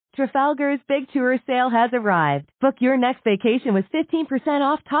Trafalgar's Big Tour Sale has arrived. Book your next vacation with 15%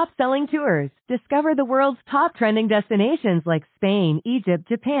 off top-selling tours. Discover the world's top trending destinations like Spain, Egypt,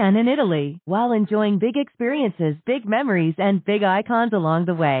 Japan, and Italy, while enjoying big experiences, big memories, and big icons along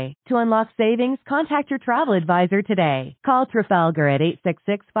the way. To unlock savings, contact your travel advisor today. Call Trafalgar at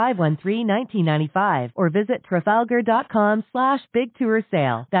 866-513-1995 or visit trafalgar.com/Big Tour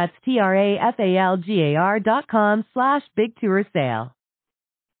Sale. That's TRAFALGAR.com/Big Tour Sale.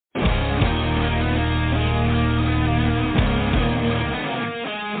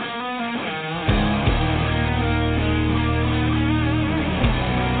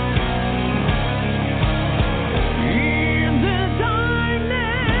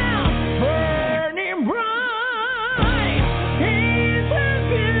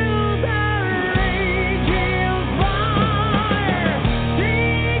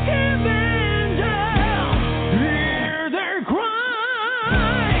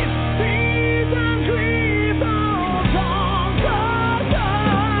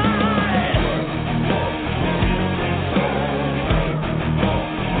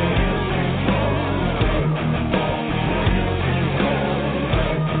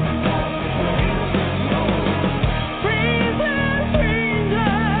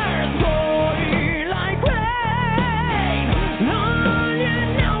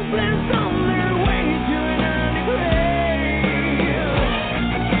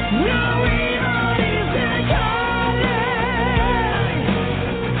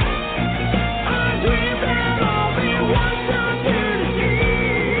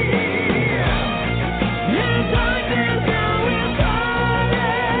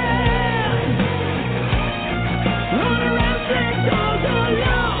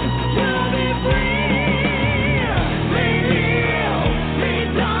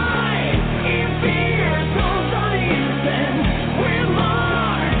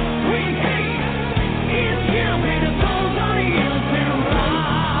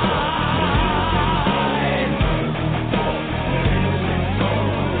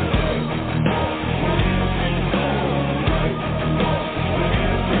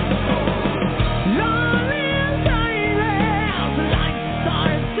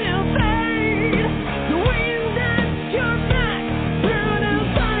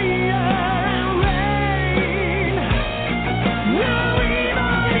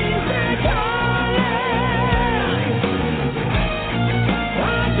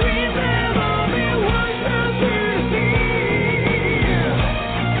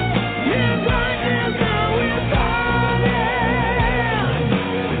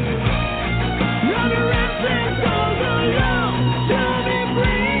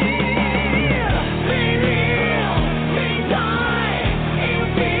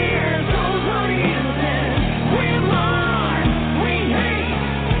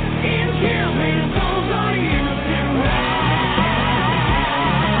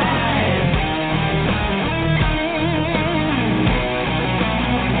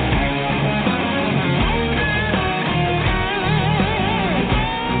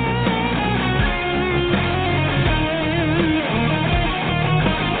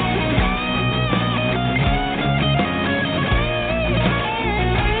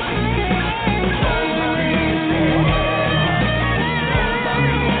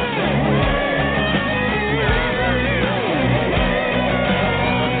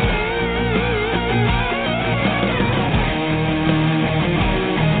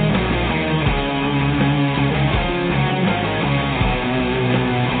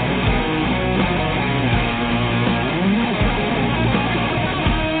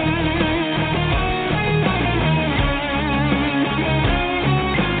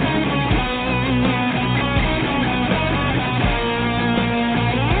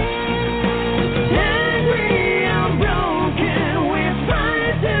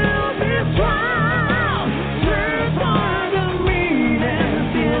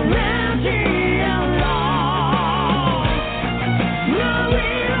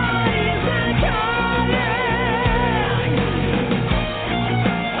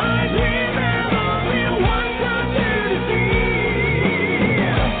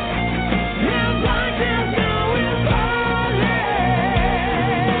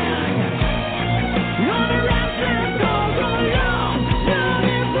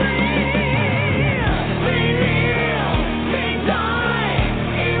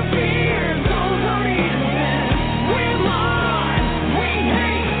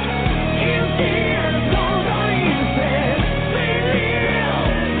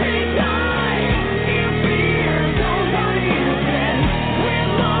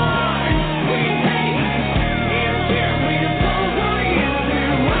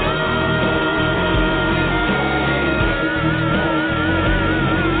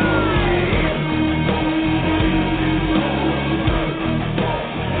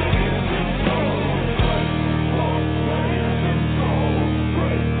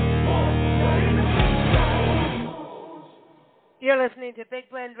 listening to Big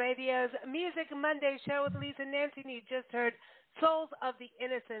Blend Radio's Music Monday show with Lisa and Nancy, and you just heard Souls of the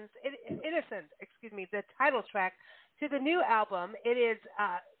Innocent, the title track to the new album. It is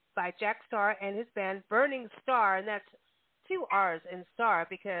by Jack Starr and his band Burning Starr, and that's 2 R's in Starr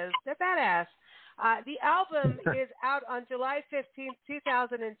because they're badass. The album is out on July 15th,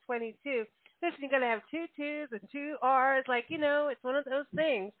 2022. Listen, you're going to have 2 T's and 2 R's, it's one of those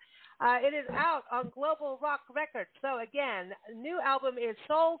things. It is out on Global Rock Records. So, again, new album is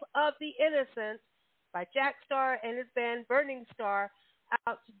Souls of the Innocent by Jack Starr and his band Burning Starr,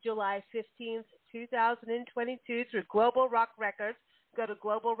 out July 15th, 2022 through Global Rock Records. Go to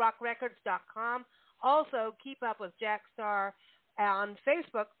globalrockrecords.com. Also, keep up with Jack Starr on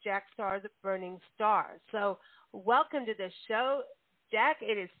Facebook, Jack Starr's Burning Starr. So, welcome to the show, Jack.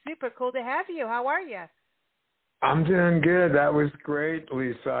 It is super cool to have you. How are you? I'm doing good. That was great,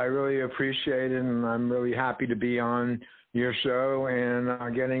 Lisa. I really appreciate it, and I'm really happy to be on your show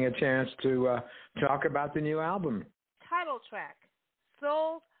and getting a chance to talk about the new album. Title track,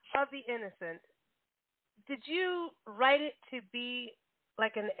 Souls of the Innocent. Did you write it to be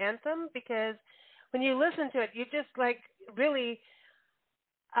like an anthem? Because when you listen to it, you just really...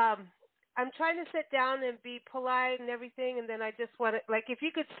 I'm trying to sit down and be polite and everything, and then I just want to, if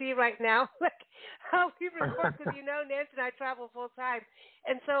you could see right now, how we record, because Nancy and I travel full time,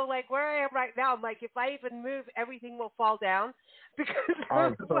 and so, where I am right now, I'm if I even move, everything will fall down because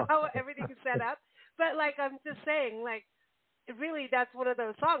of how everything is set up. But, I'm just saying, really, that's one of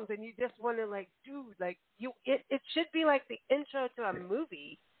those songs, and you just want to, it should be like the intro to a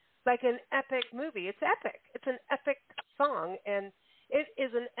movie, like an epic movie. It's epic. It's an epic song, and it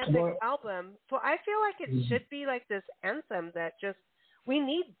is an epic album, so I feel like it should be like this anthem that just we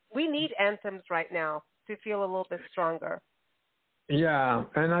need anthems right now to feel a little bit stronger. Yeah,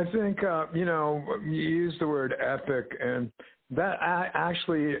 and I think you use the word epic, and that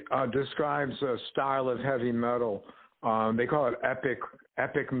actually describes a style of heavy metal. They call it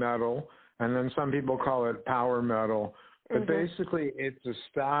epic metal, and then some people call it power metal. But basically, it's a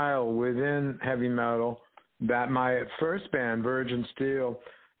style within heavy metal that my first band, Virgin Steel,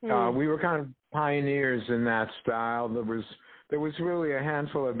 we were kind of pioneers in that style. There was really a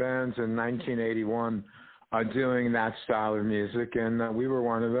handful of bands in 1981 doing that style of music, and we were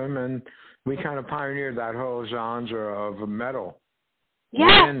one of them, and we kind of pioneered that whole genre of metal.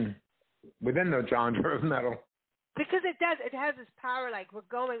 Yeah. Within the genre of metal. Because it has this power, we're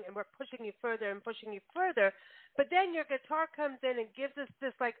going and we're pushing you further and pushing you further, but then your guitar comes in and gives us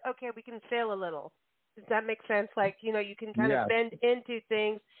this okay, we can sail a little. Does that make sense? You can kind of bend into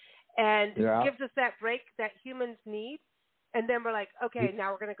things and gives us that break that humans need. And then we're okay,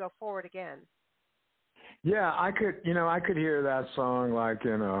 now we're going to go forward again. Yeah, I could hear that song I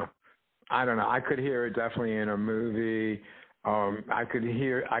don't know, I could hear it definitely in a movie. I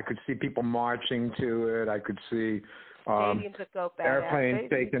could see people marching to it. I could see stadiums that go airplanes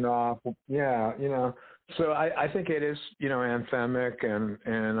taking off. Yeah, So I think it is, anthemic, and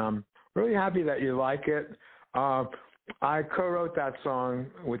I'm really happy that you like it. I co-wrote that song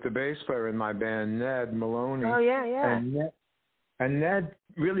with the bass player in my band, Ned Maloney. Oh, yeah. And Ned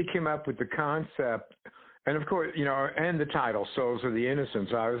really came up with the concept, and of course, and the title, Souls of the Innocent.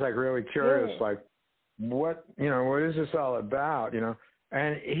 So I was really curious, what is this all about,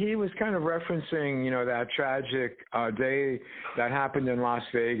 And he was kind of referencing, that tragic day that happened in Las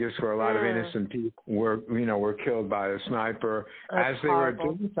Vegas where a lot of innocent people were killed by a sniper. That's as they horrible.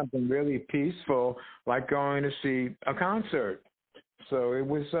 were doing something really peaceful, like going to see a concert. So it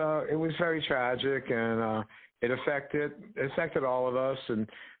was very tragic, and it affected all of us. And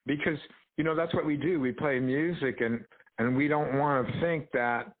because, that's what we do. We play music, and we don't want to think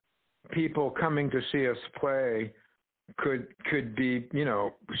that people coming to see us play could be,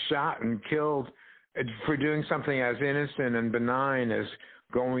 shot and killed for doing something as innocent and benign as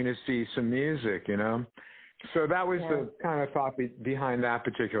going to see some music, So that was the kind of thought behind that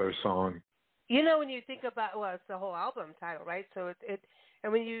particular song. When you think about, it's the whole album title, right? So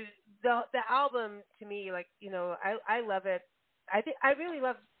and when the album, to me, I love it. I really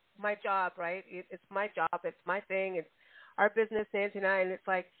love my job, right? It's my job. It's my thing. It's our business, Nancy and I, and it's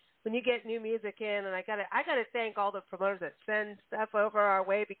when you get new music in, and I gotta thank all the promoters that send stuff over our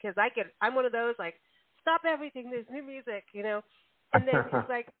way, because I'm one of those stop everything, there's new music, and then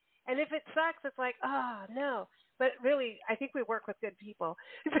it's and if it sucks, it's oh no, but really I think we work with good people.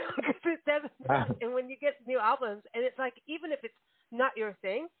 If it doesn't, and when you get new albums, and it's even if it's not your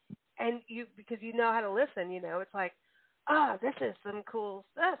thing, and because you know how to listen, it's this is some cool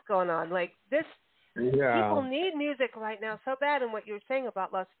stuff going on, this. Yeah. People need music right now so bad, and what you were saying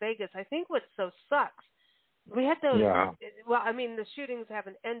about Las Vegas, I think what so sucks We had those. Yeah. Well, I mean, the shootings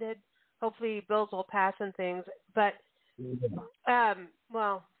haven't ended. Hopefully, bills will pass and things. But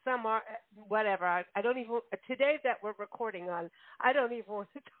well, some are whatever. I don't even today that we're recording on. I don't even want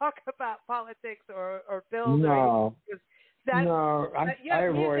to talk about politics or bills or No. anything. That, No, I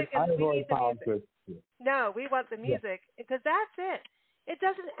avoid music. politics. No, we want the Yeah. music because that's it. It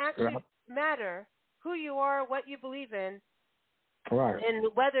doesn't actually Yeah. matter who you are, what you believe in, Right.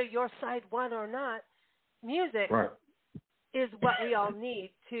 and whether your side won or not. Music Right. is what we all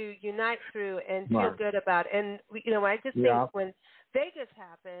need to unite through and feel Right. good about. And I just think Yeah. when Vegas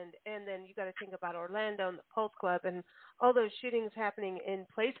happened, and then you got to think about Orlando and the Pulse Club and all those shootings happening in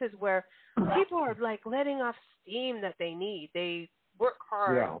places where people are like letting off steam that they need. They work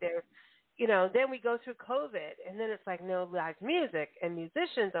hard. Yeah. Then we go through COVID, and then it's like no live music, and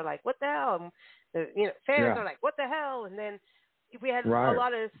musicians are like, what the hell? And fans Yeah. are like, what the hell? And then we had a Right.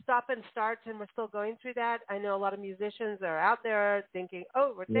 lot of stop and starts, and we're still going through that. I know a lot of musicians are out there thinking,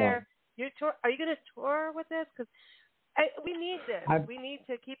 "Oh, we're Yeah. there. You're tour. Are you going to tour with this? Because we need this. We need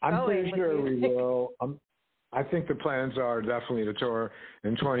to keep I'm going." pretty sure we will. I think the plans are definitely to tour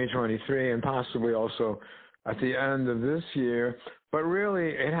in 2023 and possibly also at the end of this year. But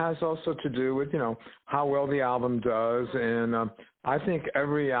really, it has also to do with, how well the album does. And I think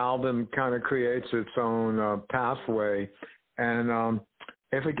every album kind of creates its own pathway. And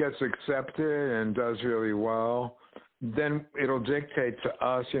if it gets accepted and does really well, then it'll dictate to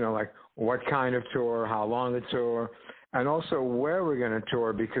us, like what kind of tour, how long the tour, and also where we're going to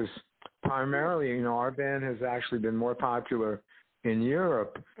tour, because primarily, our band has actually been more popular in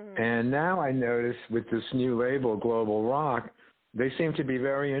Europe. And now I notice with this new label, Global Rock, they seem to be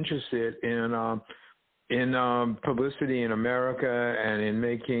very interested in publicity in America and in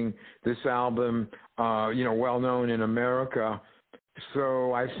making this album, well known in America.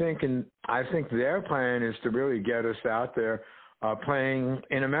 So I think their plan is to really get us out there playing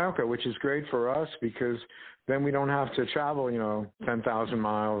in America, which is great for us because then we don't have to travel, 10,000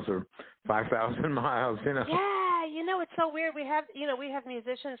 miles or 5,000 miles, Yeah, it's so weird. We have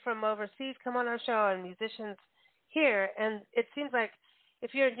musicians from overseas come on our show and musicians here, and it seems like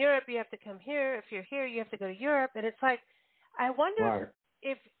if you're in Europe, you have to come here. If you're here, you have to go to Europe, and it's like, I wonder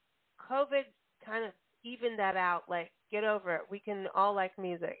if COVID kind of evened that out. Like, get over it. We can all like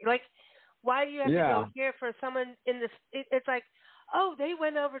music. Like, why do you have to go here for someone in this? It's like, oh, they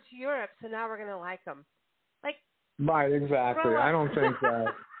went over to Europe, so now we're gonna like them. Like, right, exactly. I don't think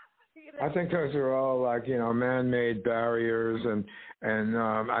that. I think those are all like man-made barriers, and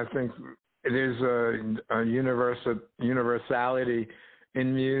I think there's a universality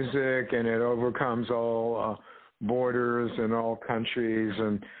in music, and it overcomes all borders and all countries,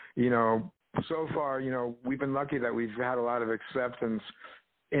 and so far we've been lucky that we've had a lot of acceptance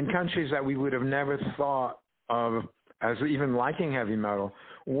in countries that we would have never thought of as even liking heavy metal.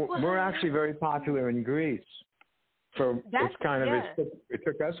 We're actually very popular in Greece. So it's kind of, it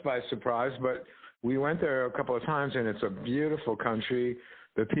took us by surprise, but we went there a couple of times, and it's a beautiful country.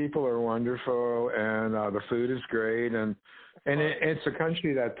 The people are wonderful, and the food is great, and it's a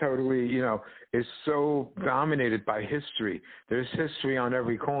country that totally, is so dominated by history. There's history on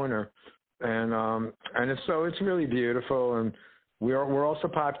every corner, and it's really beautiful. And we're also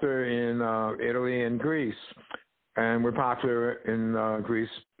popular in Italy and Greece, and we're popular in Greece,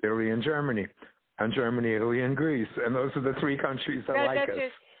 Italy, and Germany. And Germany, Italy, and Greece. And those are the three countries that like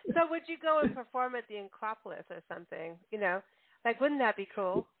us. So would you go and perform at the Acropolis or something? Like, wouldn't that be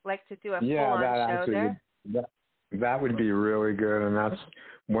cool? Like, to do a full-on show there? That would be really good. And that's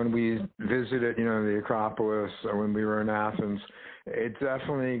when we visited, the Acropolis, or when we were in Athens, it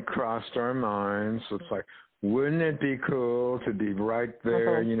definitely crossed our minds. It's like, wouldn't it be cool to be right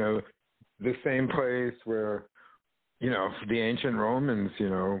there, the same place where, the ancient Romans,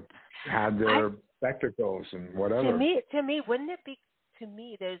 had their spectacles and whatever. To me, wouldn't it be? To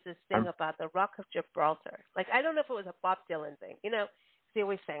me, there's this thing about the Rock of Gibraltar. Like, I don't know if it was a Bob Dylan thing. They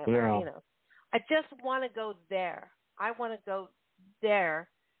always sang about it. I just want to go there. I want to go there,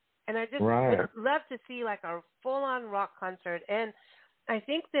 and I just would love to see like a full-on rock concert. And I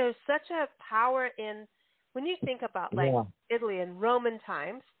think there's such a power in when you think about like Italy in Roman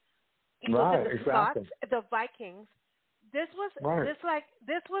times. You look at the Scots, the Vikings. This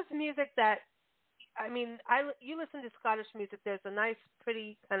was music that, I mean, you listen to Scottish music. There's a nice,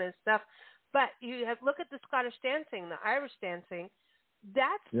 pretty kind of stuff, but look at the Scottish dancing, the Irish dancing.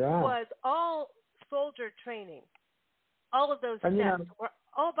 That was all soldier training. All of those steps were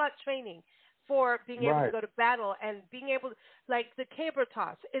all about training for being able to go to battle and being able, like the caber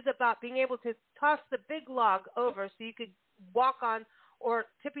toss is about being able to toss the big log over so you could walk on or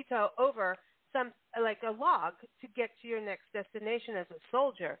tippy toe over some like a log to get to your next destination as a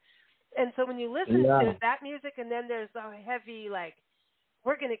soldier. And so when you listen to that music, and then there's the heavy, like,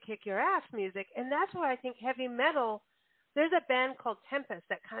 we're going to kick your ass music. And that's why I think heavy metal, there's a band called Tempest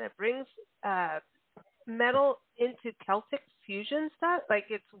that kind of brings metal into Celtic fusion stuff. Like,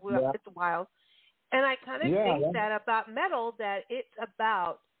 it's wild. And I kind of think that about metal, that it's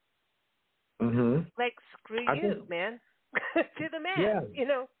about, like, screw you, man, to the man, you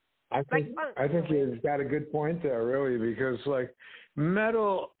know. I think you've got a good point there, really, because, like,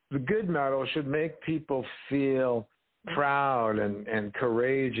 metal, the good metal should make people feel proud and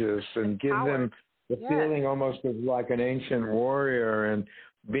courageous and give them the feeling almost of like an ancient warrior and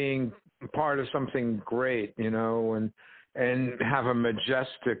being part of something great, you know, and have a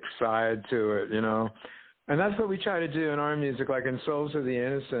majestic side to it, you know. And that's what we try to do in our music, like in Souls of the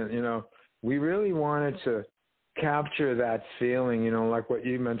Innocent, you know. We really wanted to capture that feeling, you know, like what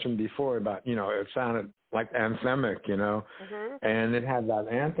you mentioned before about, you know, it sounded like anthemic, you know, and it had that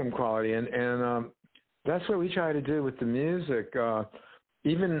anthem quality. And that's what we try to do with the music.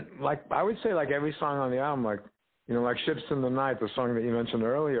 Even like, I would say like every song on the album, like, you know, like Ships in the Night, the song that you mentioned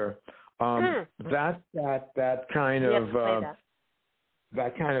earlier, that kind of,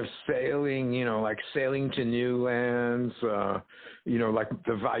 that kind of sailing, you know, like sailing to new lands, you know, like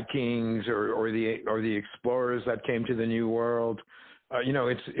the Vikings or the explorers that came to the New World. You know,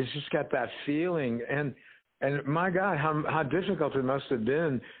 it's just got that feeling, and my God, how difficult it must have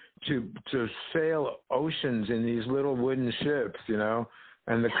been to sail oceans in these little wooden ships, you know,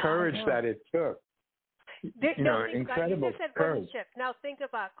 and the courage that it took. Incredible you just said courage. Wooden ships. Now think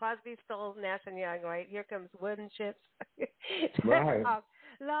about Crosby, Stills, Nash and Young, right? Here comes wooden ships. Right.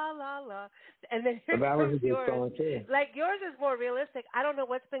 La la la, and then here that was a comes good yours. song too. Like yours is more realistic. I don't know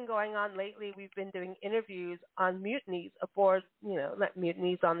what's been going on lately. We've been doing interviews on mutinies aboard, you know, like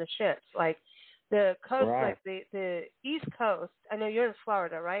mutinies on the ships, like the coast, like the East Coast. I know you're in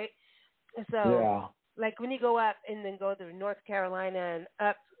Florida, right? So like when you go up and then go to North Carolina and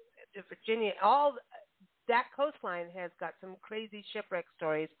up to Virginia, all that coastline has got some crazy shipwreck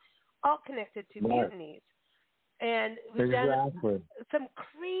stories, all connected to mutinies. And we've done some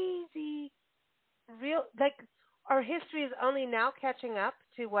crazy, real, like our history is only now catching up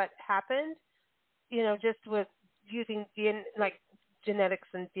to what happened, you know, just with using like genetics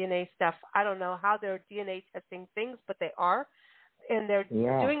and DNA stuff. I don't know how they're DNA testing things, but they are. And they're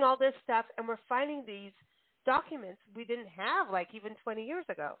doing all this stuff, and we're finding these documents we didn't have like even 20 years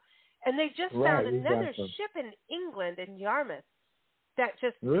ago. And they just found another ship in England, in Yarmouth, that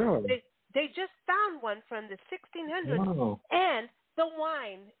just they just found one from the 1600s, and the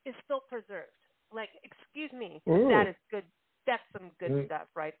wine is still preserved. Like, excuse me, that is good. That's some good stuff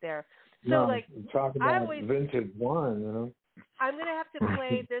right there. So, like, talk about vintage wine, you know. I'm gonna have to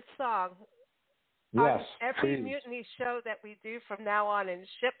play this song. Yes, every please. mutiny show that we do from now on in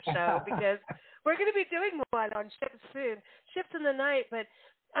Ship Show, because we're going to be doing one on ships soon, Ships in the Night. But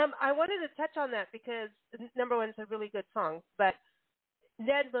I wanted to touch on that because, number one, it's a really good song. But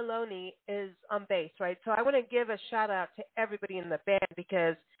Ned Maloney is on bass, right? So I want to give a shout-out to everybody in the band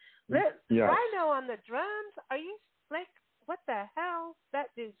because Rhino on the drums, are you, like, what the hell? That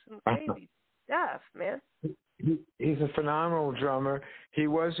dude's some crazy stuff, man. He's a phenomenal drummer. He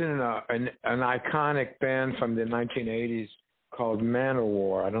was in an iconic band from the 1980s called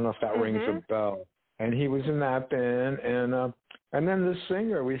Manowar. I don't know if that rings a bell. And he was in that band. And then the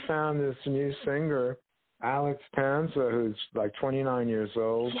singer, we found this new singer, Alex Panza, who's like 29 years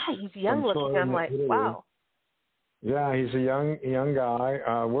old. Yeah, he's young looking. I'm like, wow. Yeah, he's a young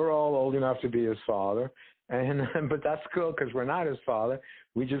guy. We're all old enough to be his father. But that's cool because we're not his father.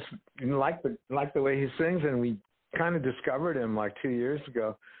 We just like the way he sings, and we kind of discovered him like 2 years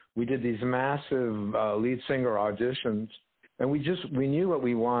ago. We did these massive lead singer auditions, and we knew what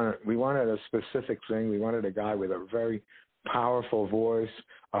we wanted. We wanted a specific thing. We wanted a guy with a very powerful voice,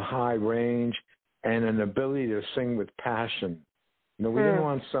 a high range, and an ability to sing with passion. You know, we didn't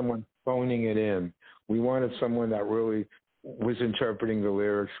want someone phoning it in. We wanted someone that really was interpreting the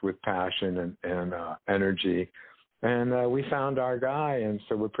lyrics with passion and energy. And we found our guy, and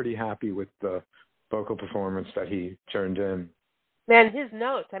so we're pretty happy with the vocal performance that he turned in. Man, his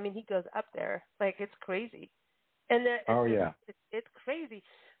notes, I mean, he goes up there. Like, it's crazy. And it's crazy.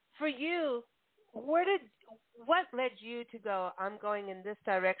 For you, what led you to go, I'm going in this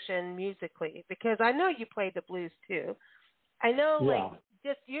direction musically? Because I know you play the blues, too. I know,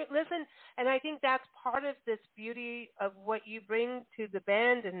 just you listen, and I think that's part of this beauty of what you bring to the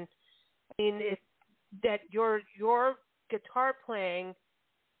band. And I mean, that your guitar playing,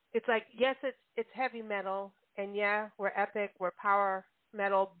 it's like, yes, it's heavy metal, and yeah, we're epic, we're power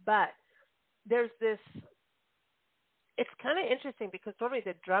metal, but there's this. It's kind of interesting because normally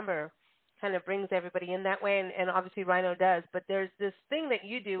the drummer kind of brings everybody in that way, and obviously Rhino does. But there's this thing that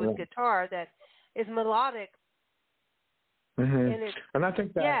you do with guitar that is melodic. Mm-hmm. And I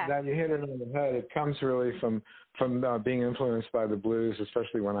think that you hit it on the head. It comes really from being influenced by the blues,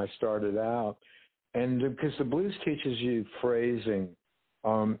 especially when I started out, and because the blues teaches you phrasing.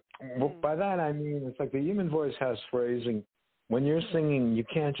 Well, by that I mean it's like the human voice has phrasing. When you're singing, you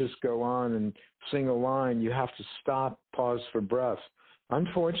can't just go on and sing a line. You have to stop, pause for breath.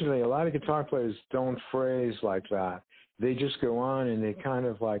 Unfortunately, a lot of guitar players don't phrase like that. They just go on and they kind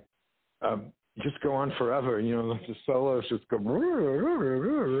of like just go on forever. You know, like the solos just go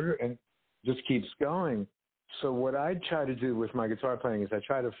and just keeps going. So what I try to do with my guitar playing is I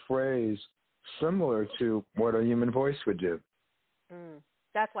try to phrase similar to what a human voice would do.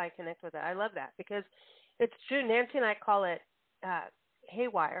 That's why I connect with it. I love that because it's true. Nancy and I call it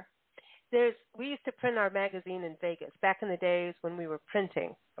haywire. We used to print our magazine in Vegas back in the days when we were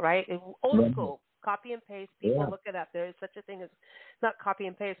printing, right? Old school, copy and paste. People look it up. There is such a thing as not copy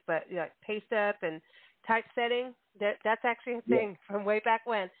and paste, but paste up and typesetting. That's actually a thing from way back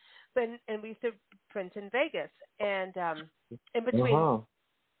when. And we used to print in Vegas, and in between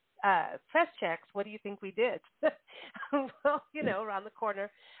press checks, what do you think we did? Well, around the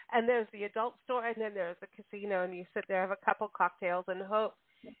corner, and there's the adult store, and then there's the casino, and you sit there, have a couple cocktails, and hope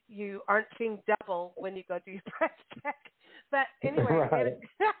you aren't seeing double when you go do your press check. But anyway,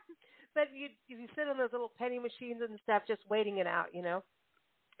 but you sit on those little penny machines and stuff, just waiting it out, And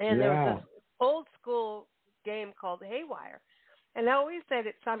there was this old school game called Haywire, and I always said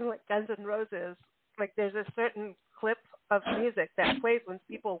it sounded like Guns N' Roses. Like there's a certain clip of music that plays when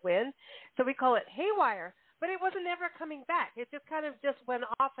people win, so we call it Haywire. But it wasn't ever coming back. It just kind of just went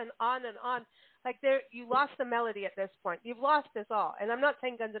off and on and on. Like you lost the melody at this point. You've lost us all. And I'm not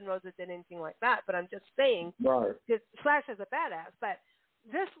saying Guns N' Roses did anything like that, but I'm just saying Slash is a badass. But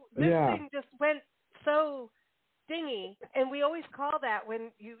this thing just went so dingy, and we always call that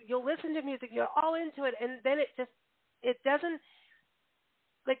when you'll listen to music, you're all into it, and then it doesn't.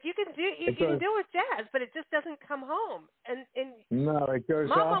 Like you can do it with jazz, but it just doesn't come home. And no, it goes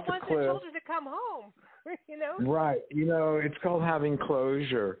Mama off the wants cliff. her children to come home. Right. It's called having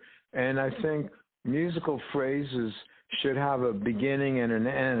closure, and I think musical phrases should have a beginning and an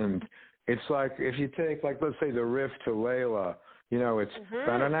end. It's like if you take, like, let's say the riff to Layla. It's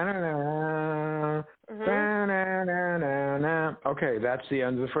okay, that's the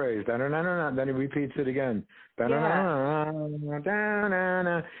end of the phrase. Then he repeats it again.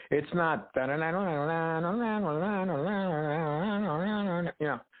 It's not.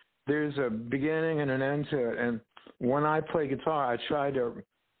 There's a beginning and an end to it. And when I play guitar, I try to.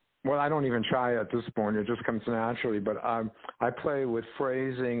 Well, I don't even try at this point. It just comes naturally. But I play with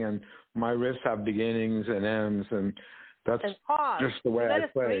phrasing, and my riffs have beginnings and ends, and that's just the way I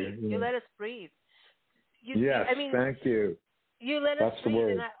play. You let us breathe. Thank you. You let us breathe,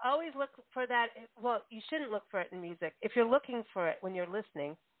 word. and I always look for that. Well, you shouldn't look for it in music. If you're looking for it when you're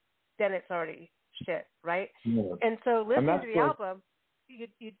listening, then it's already shit, right? Yeah. And so listening to the album,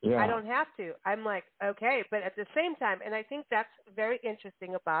 I don't have to. I'm like, okay, but at the same time, and I think that's very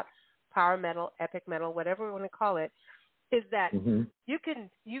interesting about power metal, epic metal, whatever we want to call it, is that you've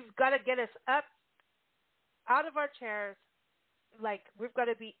got to get us up out of our chairs. Like we've got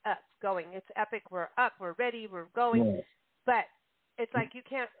to be up, going. It's epic. We're up. We're ready. We're going. Yeah. But it's like you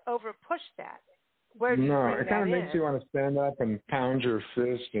can't over push that. Where do you bring it kind of makes you want to stand up and pound your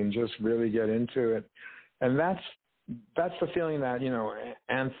fist and just really get into it. And that's the feeling that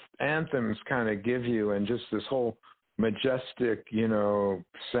anthems kind of give you, and just this whole majestic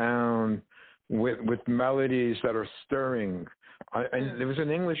sound with melodies that are stirring. And there was an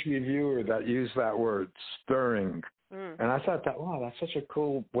English reviewer that used that word, stirring. And I thought wow, that's such a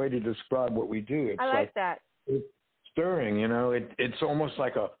cool way to describe what we do. It's I like that. It's stirring, it's almost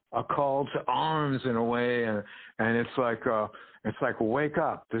like a call to arms in a way, and it's like wake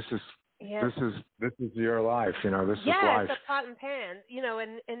up. This is your life, this is life. Yeah, it's a pot and pan,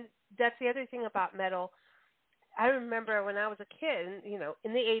 and that's the other thing about metal. I remember when I was a kid, in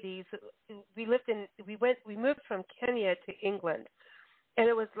the 80s, we moved from Kenya to England, and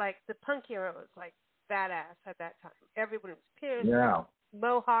it was like the punk era was like badass at that time. Everyone was pierced,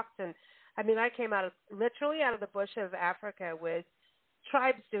 mohawked, and I came literally out of the bush of Africa with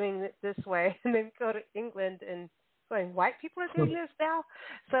tribes doing it this way, and then go to England and going, white people are doing this now?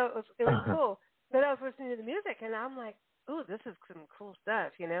 So it was cool. Then I was listening to the music, and I'm like, ooh, this is some cool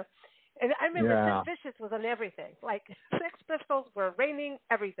stuff, And I remember Sid Vicious was on everything. Like Sex Pistols were reigning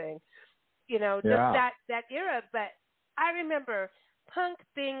everything, just that era. But I remember punk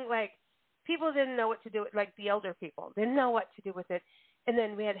being like people didn't know what to do with, like the elder people didn't know what to do with it. And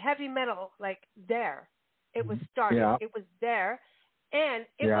then we had heavy metal, like there. It was starting. Yeah. It was there. And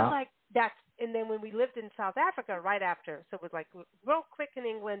it was like that's, and then when we lived in South Africa right after, so it was like real quick in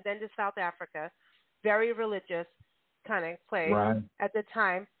England, then to South Africa, very religious kind of place at the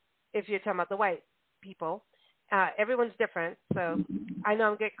time, if you're talking about the white people. Everyone's different, so I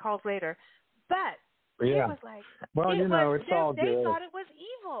know I'm getting calls later. But it was like, well, you know, it's all they good. thought it was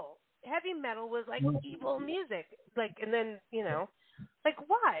evil. Heavy metal was like evil music. Like, and then, you know, like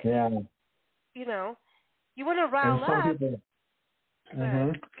why? Yeah. You know, you want to rile up.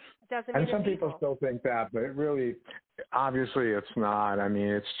 Doesn't mean and some it's people evil. still think that, but it really, obviously it's not. I mean,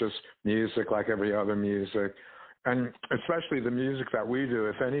 it's just music like every other music. And especially the music that we do,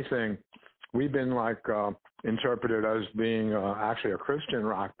 if anything, we've been like interpreted as being actually a Christian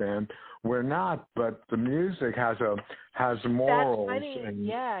rock band. We're not, but the music has morals. That's funny. And,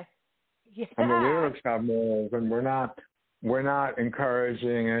 yeah. And the lyrics have morals, and we're not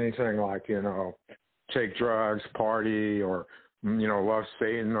encouraging anything like, you know, take drugs, party, or, you know, love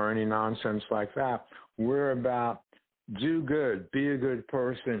Satan or any nonsense like that. We're about do good, be a good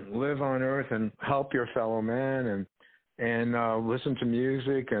person, live on earth and help your fellow man, and listen to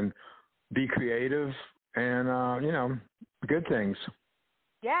music and be creative and, you know, good things.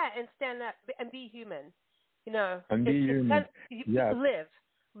 Yeah, and stand up and be human. You know, and be human. Yes. Live.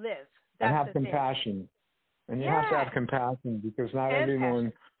 And That's have the compassion. thing. And you have to have compassion because not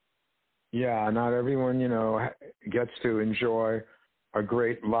everyone, you know, gets to enjoy a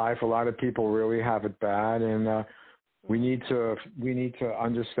great life. A lot of people really have it bad, and we need to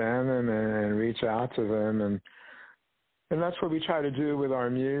understand them and reach out to them, and that's what we try to do with our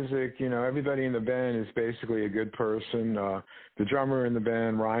music. You know, everybody in the band is basically a good person. The drummer in the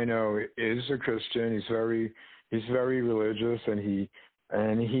band, Rhino, is a Christian. He's very religious, and he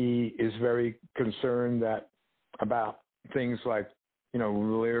is very concerned about things like, you know,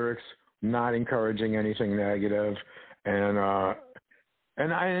 lyrics, not encouraging anything negative, and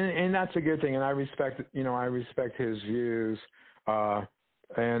that's a good thing. And I respect his views,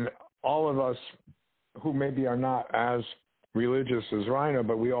 and all of us who maybe are not as religious as Rhino,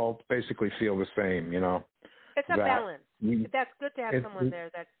 but we all basically feel the same, you know. It's a balance. That's good to have someone there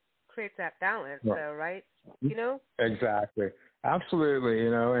that creates that balance, though, right? You know? Exactly. Absolutely, you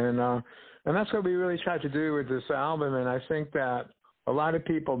know, and that's what we really tried to do with this album, and I think that a lot of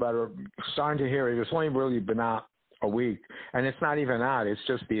people that are starting to hear it, it's only really been out a week, and it's not even out, it's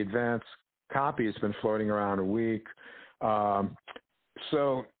just the advanced copy has been floating around a week.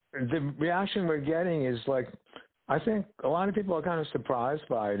 So the reaction we're getting is like, I think a lot of people are kind of surprised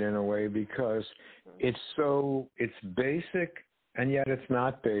by it in a way because it's basic and yet it's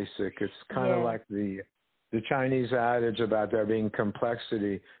not basic. It's kind of like the Chinese adage about there being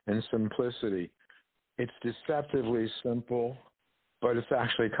complexity and simplicity. It's deceptively simple, but it's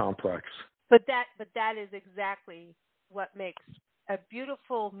actually complex. But that is exactly what makes a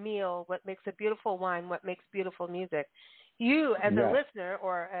beautiful meal, what makes a beautiful wine, what makes beautiful music. You, as a listener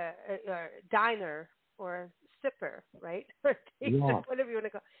or a diner or a sipper, right? Or taster, whatever you want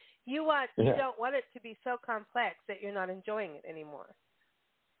to call it, you don't want it to be so complex that you're not enjoying it anymore.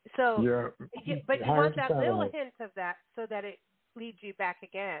 So, but you want that little hint of that so that it leads you back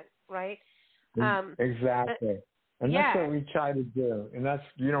again, right? Exactly. And that's what we try to do. And that's,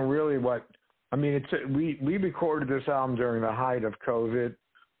 you know, really what, I mean, we recorded this album during the height of COVID.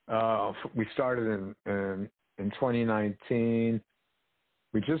 We started in 2019.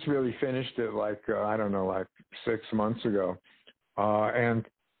 We just really finished it like 6 months ago. And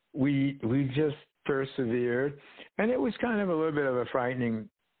we just persevered. And it was kind of a little bit of a frightening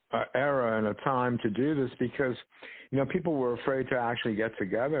era and a time to do this because, you know, people were afraid to actually get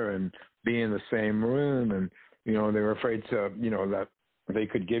together and be in the same room. And, you know, they were afraid to, you know, that they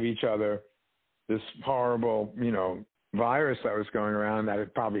could give each other this horrible, you know, virus that was going around, that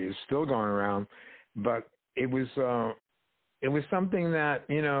it probably is still going around. But it was something that,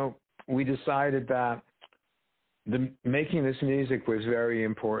 you know, we decided that making this music was very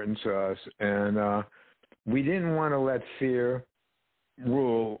important to us. And we didn't want to let fear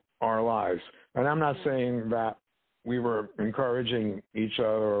rule our lives. And I'm not saying that we were encouraging each other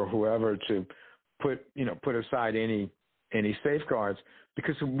or whoever to put aside any safeguards,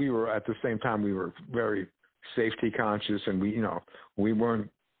 because we were, at the same time, we were very safety conscious, and we weren't,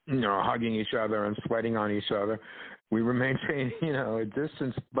 you know, hugging each other and sweating on each other. We were maintaining, you know, a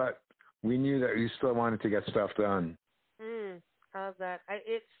distance, but we knew that we still wanted to get stuff done. I love that.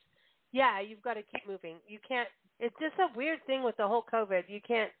 You've got to keep moving. You can't. It's just a weird thing with the whole COVID. You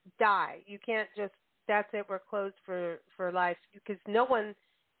can't die. You can't just, that's it, we're closed for life, because no one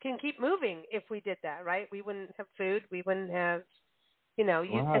can keep moving if we did that, right? We wouldn't have food. We wouldn't have,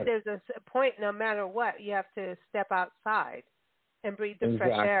 Right. there's a point, no matter what, you have to step outside and breathe the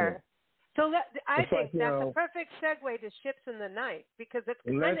fresh Exactly. air. So I It's think like, that's a perfect segue to Ships in the Night, because it's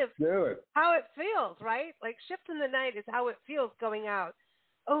kind let's of do it. how it feels, right? Like Ships in the Night is how it feels going out.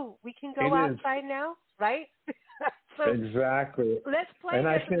 Oh, we can go It is. outside now, right? So Exactly. let's play And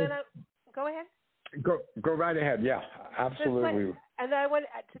this, I think, and then go ahead. Go right ahead. Yeah, absolutely. And then I want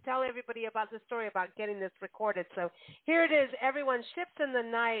to tell everybody about the story about getting this recorded. So here it is, everyone, Ships in the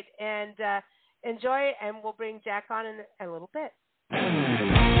Night, and enjoy it, and we'll bring Jack on in a little bit.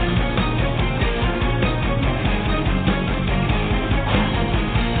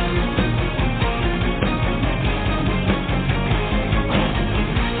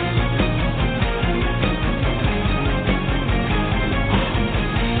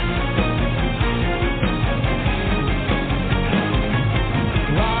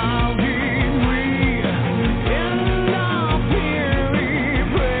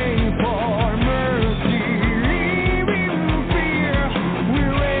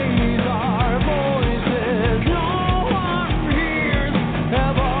 We're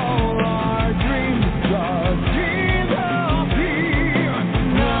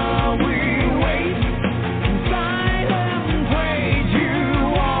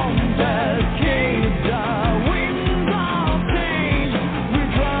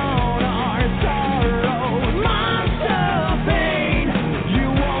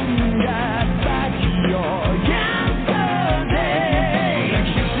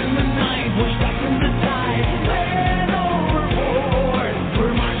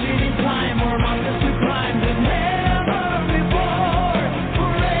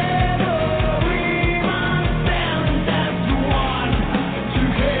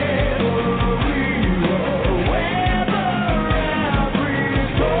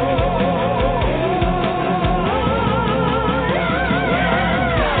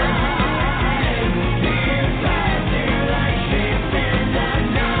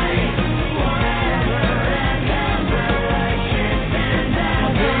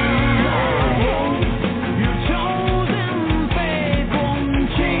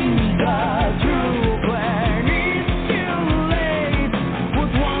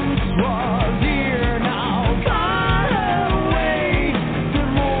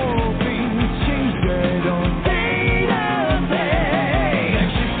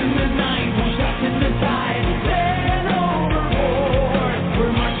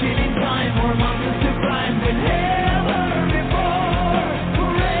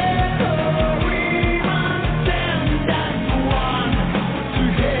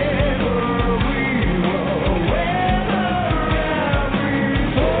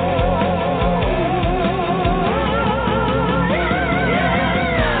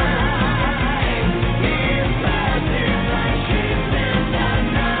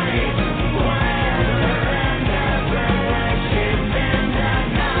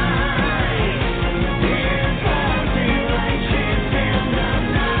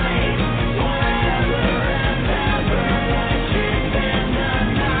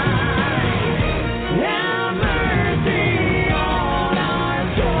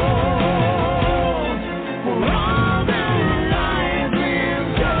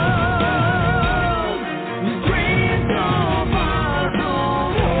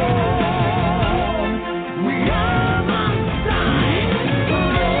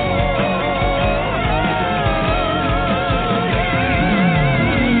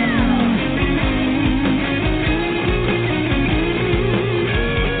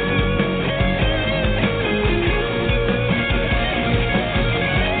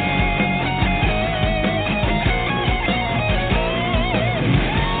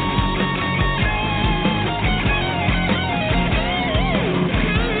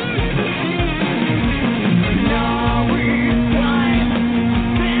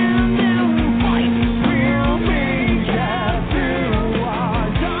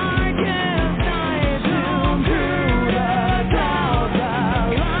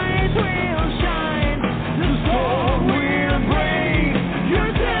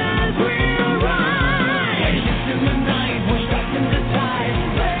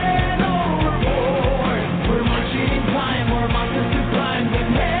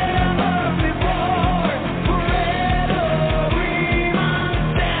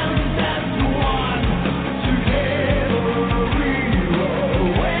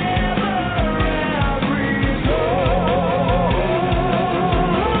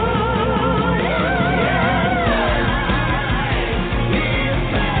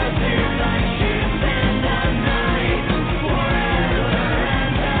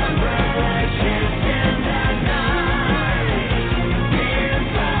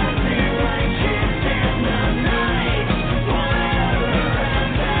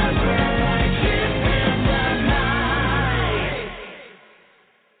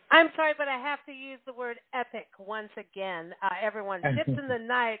I'm sorry, but I have to use the word epic once again. Everyone, Ships in the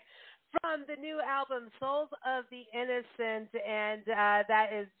Night from the new album Souls of the Innocent, and that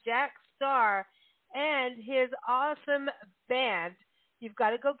is Jack Starr and his awesome band. You've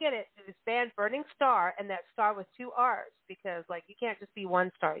got to go get it. This band, Burning Starr, and that Star with 2 R's, because like you can't just be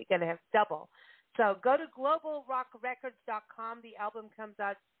one star. You got to have double. So go to globalrockrecords.com. The album comes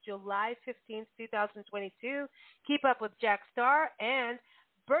out July 15th, 2022. Keep up with Jack Starr and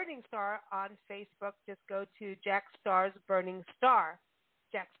Burning Starr on Facebook. Just go to Jack Starr's Burning Starr.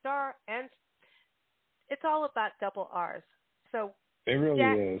 Jack Starr, and it's all about double R's. So it really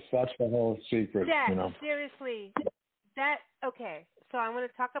Jack, is. That's the whole secret. Jack, you know. seriously, okay. So I'm going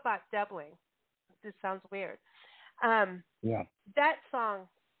to talk about doubling. This sounds weird. Yeah. That song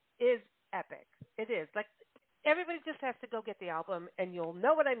is epic. It is. Like, everybody just has to go get the album, and you'll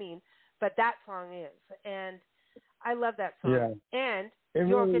know what I mean. But that song is, and I love that song. Yeah. And it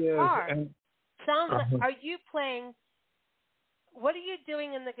your really guitar is. And, sounds. Like, are you playing? What are you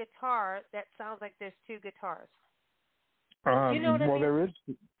doing in the guitar that sounds like there's 2 guitars? You know what I mean?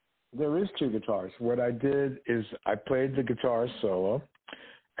 There is 2 guitars. What I did is I played the guitar solo,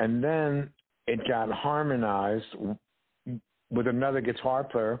 and then it got harmonized with another guitar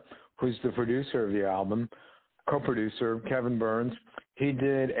player who's the producer of the album, co-producer, Kevin Burns. He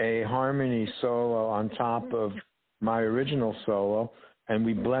did a harmony solo on top of my original solo, and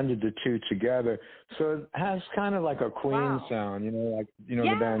we blended the 2 together. So it has kind of like a Queen sound,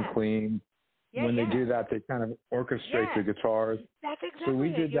 the band Queen. Yeah, when they do that, they kind of orchestrate the guitars. That's exactly so we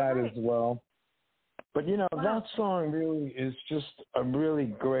did that right. as well. But, that song really is just a really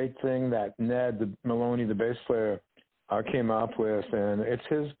great thing that Ned Maloney, the bass player, came up with, and it's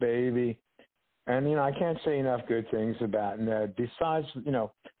his baby. And, I can't say enough good things about Ned, besides,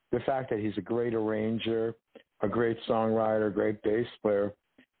 the fact that he's a great arranger, a great songwriter, a great bass player.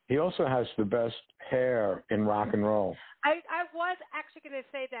 He also has the best hair in rock and roll. I was actually going to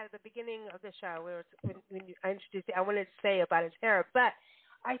say that at the beginning of the show when I introduced it. I wanted to say about his hair, but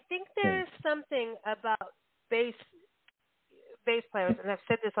I think there is something about bass players, and I've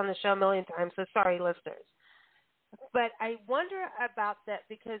said this on the show a million times, so sorry, listeners. But I wonder about that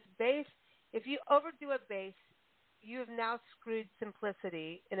because bass, if you overdo a bass, you have now screwed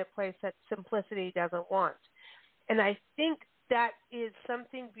simplicity in a place that simplicity doesn't want. And I think that is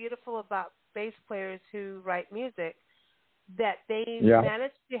something beautiful about bass players who write music, that they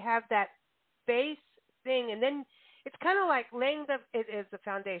manage to have that bass thing. And then it's kind of like it is the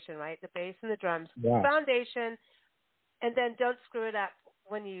foundation, right? The bass and the drums, foundation, and then don't screw it up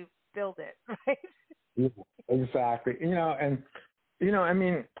when you build it, right? Yeah, exactly.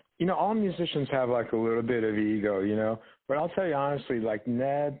 All musicians have like a little bit of ego, but I'll tell you honestly, like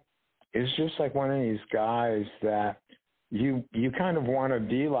Ned is just like one of these guys that you kind of want to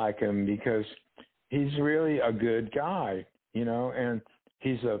be like him because he's really a good guy, and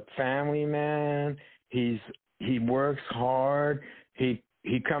he's a family man. He works hard. He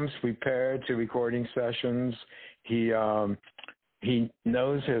comes prepared to recording sessions. He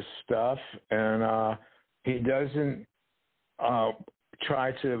knows his stuff, and he doesn't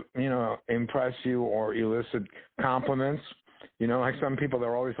try to, impress you or elicit compliments. Like some people,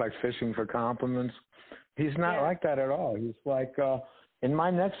 they're always like fishing for compliments. He's not like that at all. He's like, in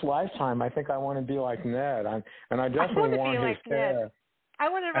my next lifetime, I think I want to be like Ned. I definitely want his hair. I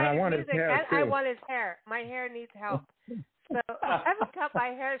want to write his music, and I want his hair. My hair needs help. So I haven't cut my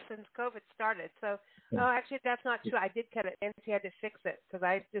hair since COVID started. So, no, actually, that's not true. I did cut it. Nancy had to fix it because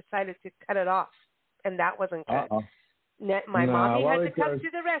I decided to cut it off, and that wasn't good. My mommy had to come to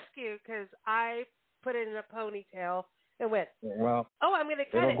the rescue because I put it in a ponytail and went, I'm going to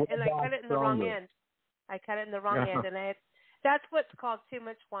cut it. And I cut it in the wrong end. I cut it in the wrong end, and that's what's called too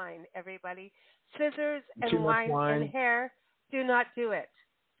much wine, everybody. Scissors and wine and hair, do not do it.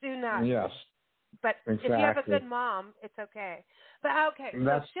 Do not. Yes. But if you have a good mom, it's okay. But okay,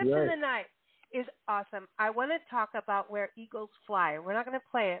 so Ships in the Night is awesome. I want to talk about Where Eagles Fly. We're not going to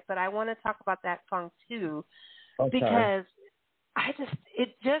play it, but I want to talk about that song too, because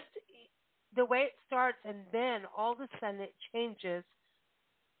the way it starts and then all of a sudden it changes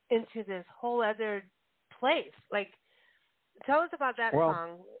into this whole other place. Like, tell us about that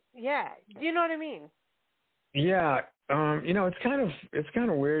song. Yeah, do you know what I mean? Yeah, it's kind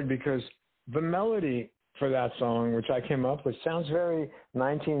of weird because the melody for that song, which I came up with, sounds very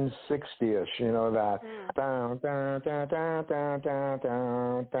 1960-ish. That.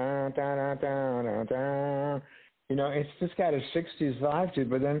 It's just got a 60s vibe to it.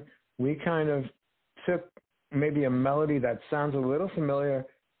 But then we kind of took maybe a melody that sounds a little familiar,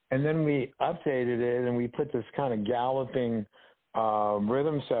 and then we updated it and we put this kind of galloping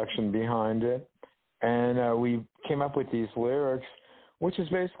rhythm section behind it, and we came up with these lyrics, which is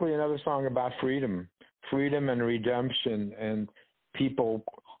basically another song about freedom and redemption, and people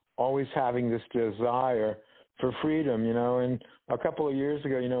always having this desire for freedom, And a couple of years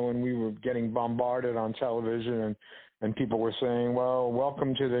ago, when we were getting bombarded on television and people were saying, well,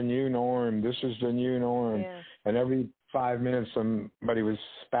 welcome to the new norm. This is the new norm. Yeah. And every 5 minutes, somebody was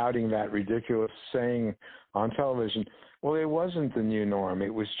spouting that ridiculous saying on television. Well, it wasn't the new norm.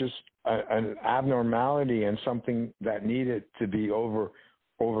 It was just an abnormality and something that needed to be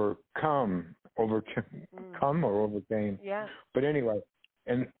overcome or overcame. Yeah. But anyway,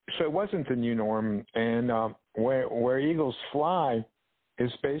 and so it wasn't the new norm. And where eagles fly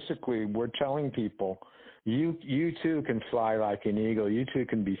is basically we're telling people, you too can fly like an eagle. You too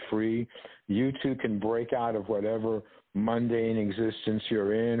can be free. You too can break out of whatever mundane existence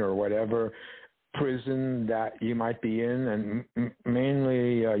you're in or whatever prison that you might be in. And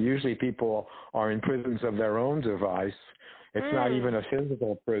mainly, usually people are in prisons of their own device. It's not even a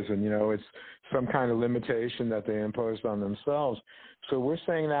physical prison, it's some kind of limitation that they imposed on themselves. So we're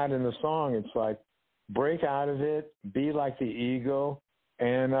saying that in the song. It's like, break out of it, be like the eagle,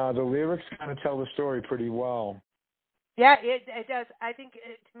 and the lyrics kind of tell the story pretty well. Yeah, it does. I think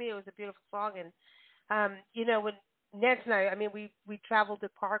to me it was a beautiful song, and when Nance and I mean, we traveled to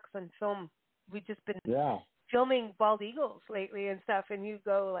parks and film. We've just been filming bald eagles lately and stuff, and you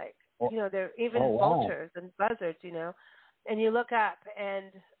go like, they're even vultures and buzzards, and you look up, and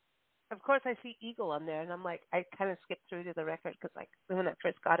of course I see eagle on there, and I'm like, I kind of skipped through to the record because like when I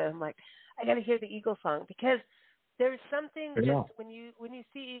first got it, I'm like, I got to hear the eagle song because there's something just when you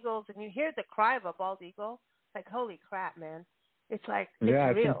see eagles and you hear the cry of a bald eagle, like holy crap, man, it's like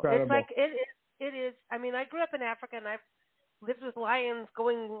it's real. Incredible. It's like it is. I mean, I grew up in Africa and I've lived with lions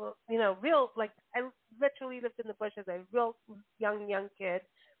going, real, like I literally lived in the bush as a real young kid,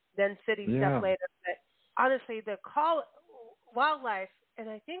 then city stuff later. But honestly, the wildlife, and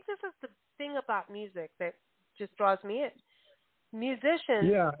I think this is the thing about music that just draws me in.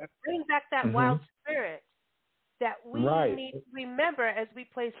 Musicians bring back that wild spirit that we need to remember as we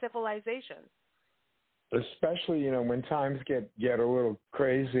play Civilization. Especially, when times get a little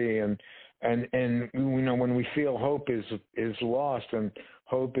crazy and when we feel hope is lost and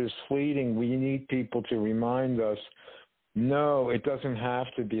hope is fleeting, we need people to remind us, no, it doesn't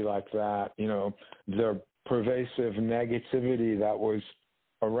have to be like that. The pervasive negativity that was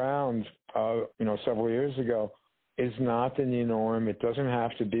around, several years ago is not the new norm. It doesn't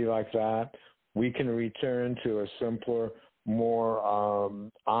have to be like that. We can return to a simpler, more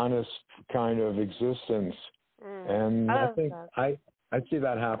honest kind of existence. And I think I see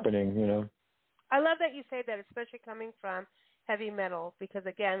that happening, I love that you say that, especially coming from heavy metal, because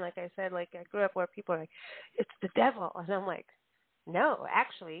again, like I said, like I grew up where people are like, it's the devil. And I'm like, no,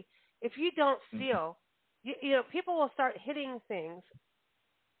 actually, if you don't feel, people will start hitting things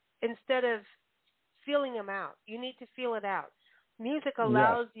instead of feeling them out. You need to feel it out. Music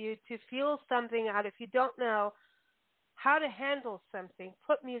allows you to feel something out. If you don't know how to handle something,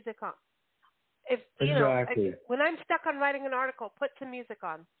 put music on. If when I'm stuck on writing an article, put some music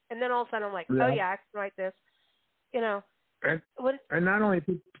on, and then all of a sudden I'm like, oh yeah, I can write this. And not only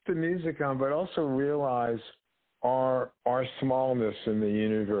put the music on, but also realize our smallness in the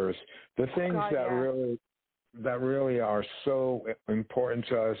universe. The things that really are so important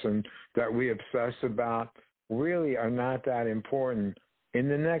to us and that we obsess about really are not that important. In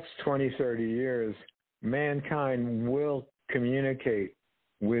the next 20, 30 years, mankind will communicate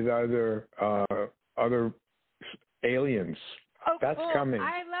with other aliens. Oh, that's cool. coming.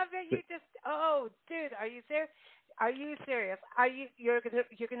 I love that you just. Oh, dude, are you serious? Are you serious? You're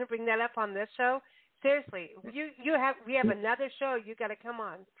gonna bring that up on this show? Seriously, we have another show. You got to come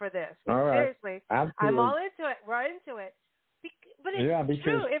on for this. All right. Seriously, absolutely. I'm all into it. We're into it. But it's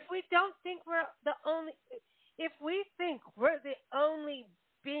true. If we don't think we're the only, if we think we're the only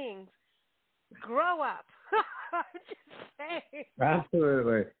beings, grow up. I'm just saying.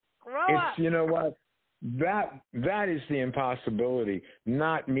 Absolutely. Grow up. You know what? That is the impossibility.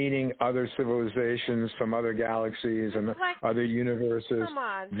 Not meeting other civilizations from other galaxies and other universes. Come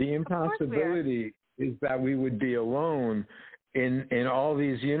on. The impossibility is that we would be alone in all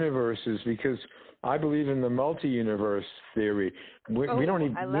these universes, because I believe in the multi-universe theory. We don't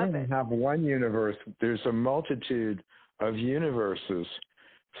even have one universe. There's a multitude of universes.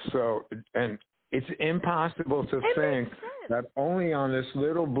 So, and it's impossible to think that only on this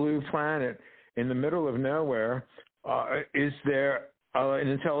little blue planet in the middle of nowhere is there an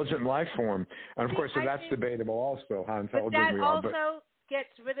intelligent life form. And of course, that's debatable also, how intelligent we are. But that also gets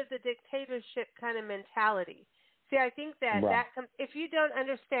rid of the dictatorship kind of mentality. See, I think that Right. if you don't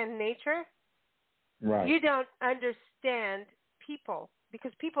understand nature, Right. you don't understand people,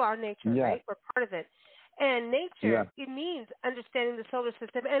 because people are nature, Yeah. right? We're part of it. And nature, Yeah. it means understanding the solar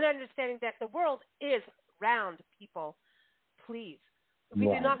system and understanding that the world is round, people. Please. If we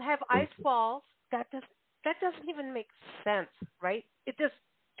do Right. not have ice balls, that doesn't even make sense, right? It just,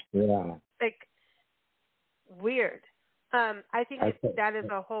 Yeah. like, weird. I think Okay. that is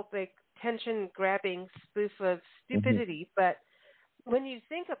a whole big tension grabbing spoof of Mm-hmm. stupidity. But when you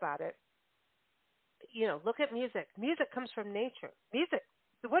think about it, look at music. Music comes from nature. Music,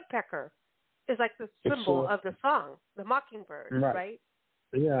 the woodpecker, is like the It's symbol of the song, the mockingbird, right. right?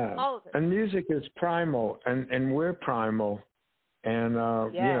 Yeah. All of it. And music is primal, and we're primal, and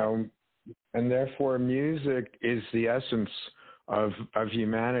Yes. and therefore music is the essence of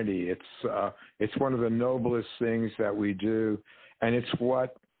humanity. It's one of the noblest things that we do, and it's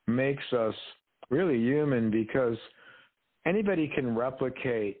what makes us really human, because anybody can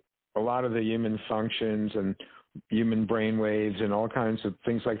replicate a lot of the human functions and human brain waves and all kinds of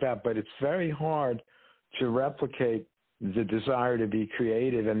things like that, but it's very hard to replicate the desire to be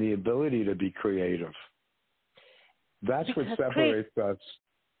creative and the ability to be creative. That's what separates us,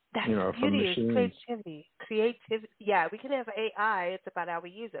 That's from beauty, is machines. creativity. Yeah, we can have AI. It's about how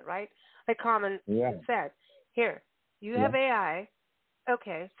we use it, right? Like Carmen said, here, you have AI.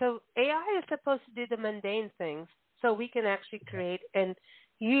 Okay, so AI is supposed to do the mundane things so we can actually create and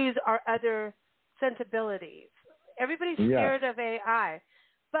use our other sensibilities. Everybody's scared of AI,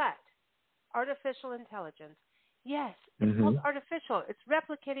 but artificial intelligence, yes, it's called artificial. It's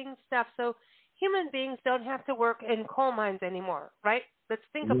replicating stuff so human beings don't have to work in coal mines anymore, right? Let's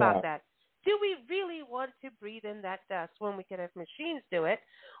think about that. Do we really want to breathe in that dust when we can have machines do it?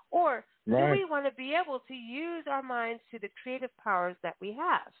 Or do we want to be able to use our minds to the creative powers that we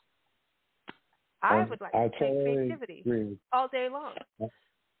have? I would like to say creativity all day long.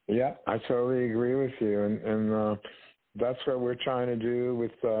 Yeah, I totally agree with you. And that's what we're trying to do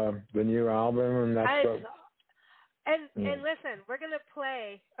with the new album. And that's And listen, we're gonna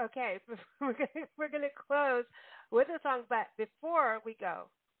play. Okay, we're gonna close with a song, but before we go,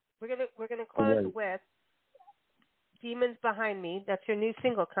 we're gonna close with "Demons Behind Me." That's your new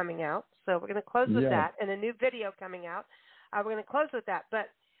single coming out. So we're gonna close with that, and a new video coming out. We're gonna close with that. But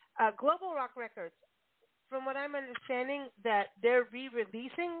Global Rock Records, from what I'm understanding, that they're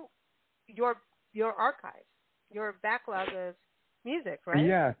re-releasing your archive, your backlog of music, right?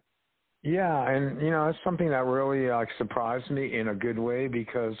 Yeah. Yeah, and it's something that really surprised me in a good way,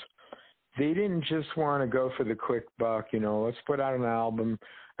 because they didn't just want to go for the quick buck. Let's put out an album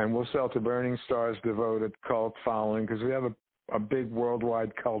and we'll sell to Burning Starr's devoted cult following, because we have a big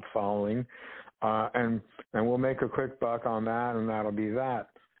worldwide cult following, and we'll make a quick buck on that, and that'll be that.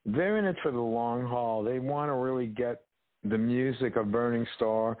 They're in it for the long haul. They want to really get the music of Burning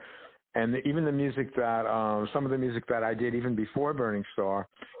Starr, and even the music that some of the music that I did even before Burning Starr,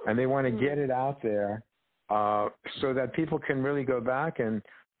 and they want to get it out there so that people can really go back and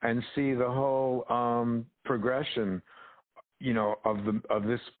see the whole progression, of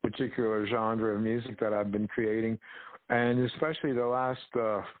this particular genre of music that I've been creating, and especially the last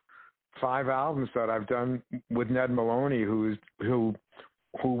 5 albums that I've done with Ned Maloney, who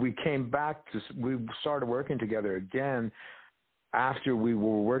we came back to. We started working together again after we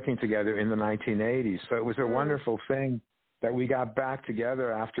were working together in the 1980s. So it was a wonderful thing that we got back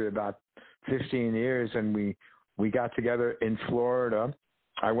together after about 15 years, and we got together in Florida.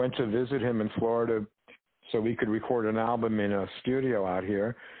 I went to visit him in Florida so we could record an album in a studio out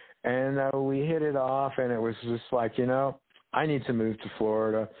here, and we hit it off, and it was just like, I need to move to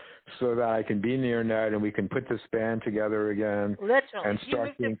Florida so that I can be near Ned and we can put this band together again. Literally, and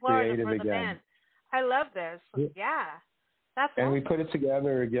start being creative again. Band. I love this. Yeah. That's and awesome. we put it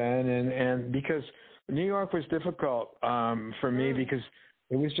together again, and because New York was difficult for me, because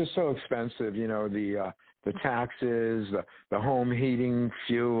it was just so expensive, the taxes, the home heating,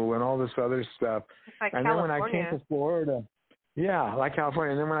 fuel, and all this other stuff. Like and California. Then when I came to Florida, like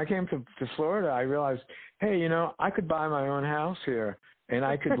California, and then when I came to Florida, I realized, hey, I could buy my own house here, and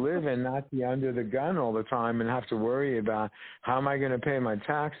I could live and not be under the gun all the time and have to worry about how am I going to pay my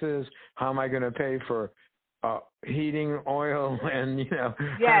taxes, how am I going to pay for heating oil, and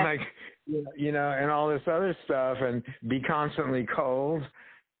and all this other stuff, and be constantly cold.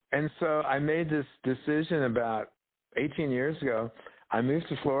 And so I made this decision about 18 years ago. I moved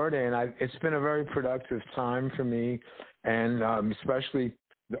to Florida, and it's been a very productive time for me, and especially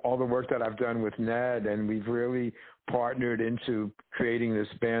all the work that I've done with Ned, and we've really partnered into creating this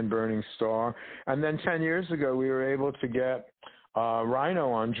band Burning Starr. And then 10 years ago, we were able to get Rhino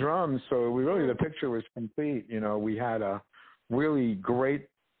on drums. So the picture was complete. We had a really great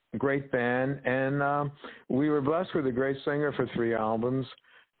band, and we were blessed with a great singer for 3 albums,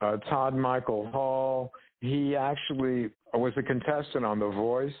 Todd Michael Hall. He actually was a contestant on The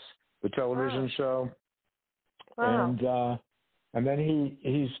Voice, the television show. Wow. And then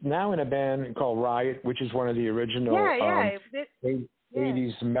he's now in a band called Riot, which is one of the original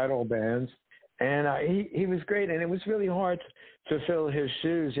 80s metal bands. And he was great, and it was really hard to fill his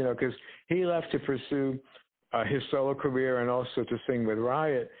shoes, because he left to pursue his solo career and also to sing with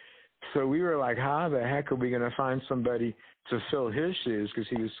Riot. So we were like, how the heck are we going to find somebody to fill his shoes, because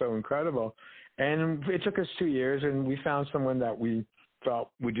he was so incredible. And it took us 2 years, and we found someone that we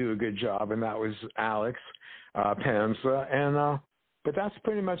thought would do a good job, and that was Alex Panza. And but that's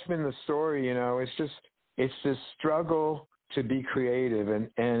pretty much been the story. It's this struggle to be creative, and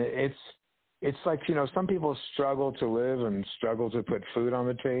it's like, some people struggle to live and struggle to put food on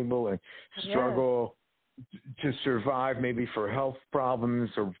the table and struggle to survive, maybe for health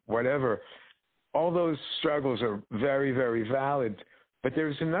problems or whatever. All those struggles are very, very valid. But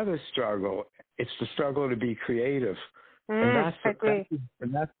there's another struggle. It's the struggle to be creative. And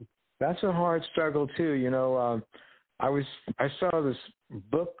that's a hard struggle too. I saw this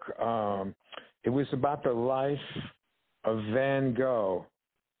book. It was about the life of Van Gogh.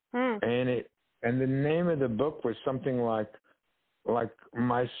 And the name of the book was something like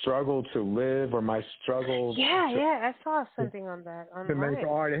My Struggle to Live, or My Struggle I saw something on that to make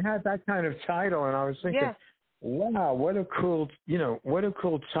art. It had that kind of title, and I was thinking, wow, what a cool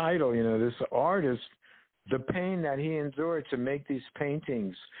title. This artist, the pain that he endured to make these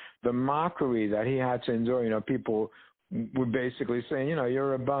paintings, the mockery that he had to endure. People were basically saying,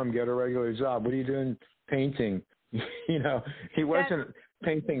 you're a bum, get a regular job. What are you doing painting? He wasn't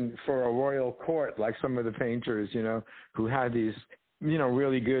painting for a royal court like some of the painters, who had these,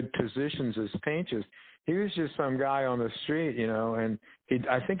 really good positions as painters. He was just some guy on the street, and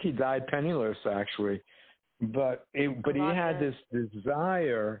I think he died penniless, actually. But he had this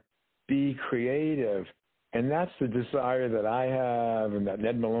desire, be creative, and that's the desire that I have, and that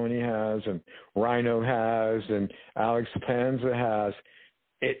Ned Maloney has, and Rhino has, and Alex Panza has.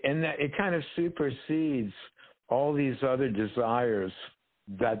 It kind of supersedes all these other desires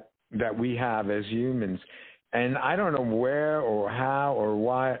that we have as humans. And I don't know where or how or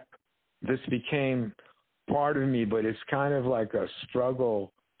why this became part of me, but it's kind of like a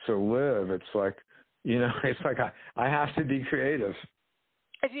struggle to live. It's like, it's like I have to be creative.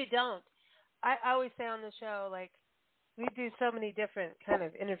 If you don't, I always say on the show, like, we do so many different kind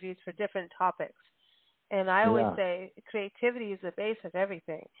of interviews for different topics. And I always say creativity is the base of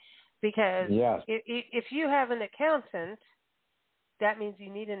everything. Because if you have an accountant, that means you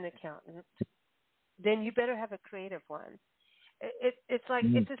need an accountant. Then you better have a creative one. It's like,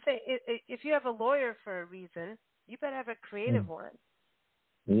 it's the same. If you have a lawyer for a reason, you better have a creative one.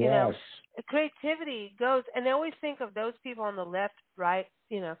 Yes. Creativity goes, and I always think of those people on the left, right,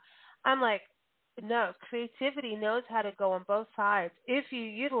 I'm like, no, creativity knows how to go on both sides if you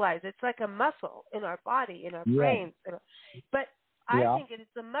utilize it. It's like a muscle in our body, in our brains. But I think it is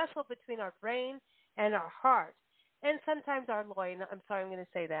the muscle between our brain and our heart. And sometimes our loin. I'm sorry, I'm going to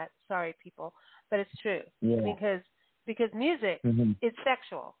say that. Sorry, people. But it's true. Because music is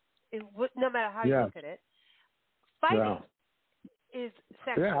sexual. No matter how you look at it. Fighting is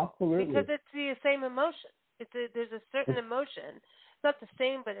sexual. Yeah, absolutely. Because it's the same emotion. There's a certain emotion. It's not the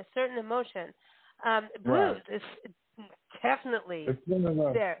same, but a certain emotion. Blues is definitely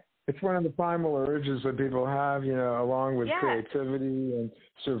there. It's one of the primal urges that people have, along with creativity and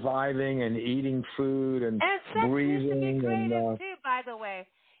surviving and eating food and sex breathing. Needs to be creative too, by the way.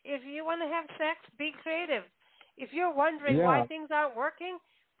 If you want to have sex, be creative. If you're wondering why things aren't working,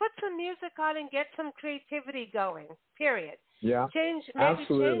 put some music on and get some creativity going. Period. Yeah. Change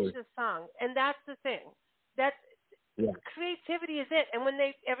the song, and that's the thing. Creativity is it. And when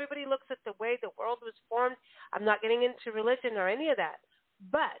everybody looks at the way the world was formed, I'm not getting into religion or any of that,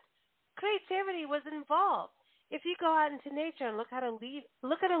 but creativity was involved. If you go out into nature and look at a leaf,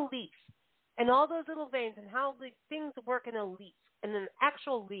 and all those little veins and how the things work in a leaf, in an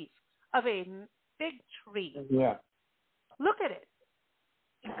actual leaf of a big tree. Yeah. Look at it.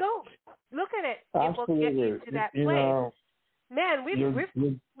 Go look at it. Absolutely. It will get you to that place. Man, we've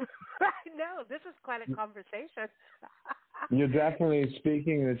I know, this is quite a conversation. You're definitely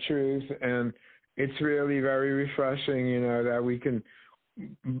speaking the truth, and it's really very refreshing, that we can,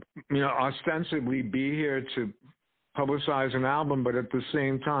 ostensibly be here to publicize an album, but at the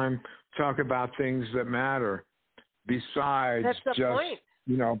same time talk about things that matter besides just, point.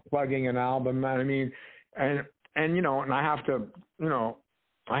 Plugging an album. I mean, and and and I have to,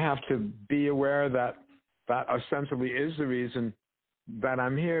 I have to be aware that that ostensibly is the reason that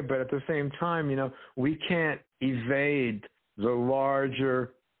I'm here, but at the same time, we can't evade the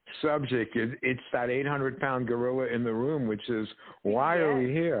larger subject. It's that 800-pound gorilla in the room, which is why are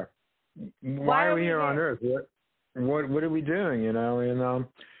we here? Why are we here on Earth? What are we doing? And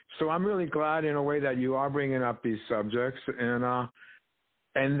so I'm really glad in a way that you are bringing up these subjects, and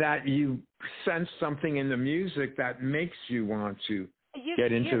that you sense something in the music that makes you want to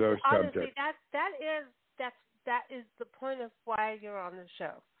get into those honestly, subjects. That is the point of why you're on the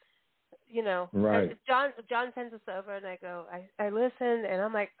show. Right. John sends us over, and I go, I listen, and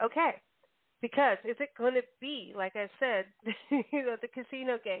I'm like, okay, because is it going to be, like I said, the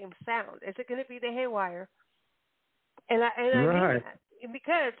casino game sound? Is it going to be the haywire? And I Right. knew that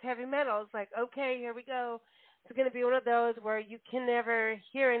because heavy metal is like, okay, here we go. It's going to be one of those where you can never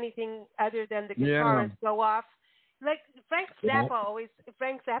hear anything other than the guitarist go off. Like Frank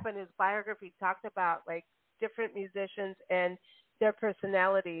Zappa in his biography talked about like different musicians and their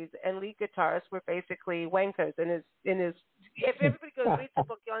personalities, and lead guitarists were basically wankers. If everybody goes read the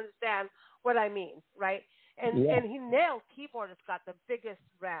book, you'll understand what I mean, right? And he nailed keyboardists got the biggest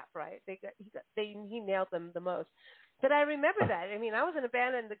rap, right? He nailed them the most. But I remember that. I mean, I was in a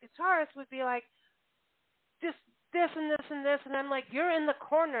band, and the guitarist would be like, just this and this and this, and I'm like, you're in the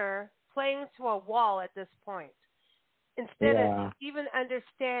corner playing to a wall at this point, instead of even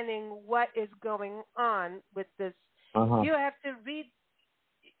understanding what is going on with this. You have to read.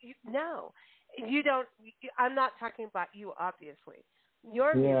 No, you don't. I'm not talking about you, obviously.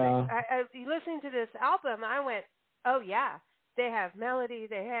 Your music. Listening to this album, I went, oh yeah, they have melody,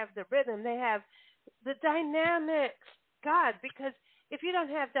 they have the rhythm, they have the dynamics. God, because if you don't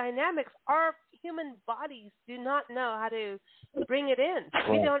have dynamics, our human bodies do not know how to bring it in.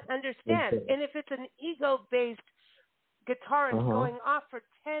 We don't understand. And if it's an ego-based guitarist going off for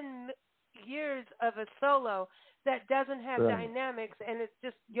 10 years of a solo that doesn't have dynamics, and it's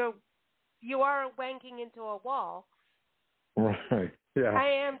just you are wanking into a wall. Right. Yeah. I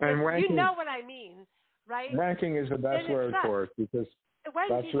am. Wanking, you know what I mean, right? Wanking is the best word for it, because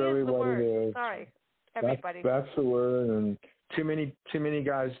that's really what it is. Sorry, everybody. That's the word, and too many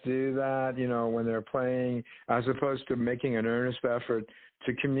guys do that, when they're playing, as opposed to making an earnest effort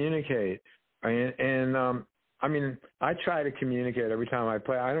to communicate. And I mean, I try to communicate every time I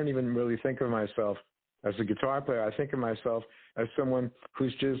play. I don't even really think of myself as a guitar player. I think of myself as someone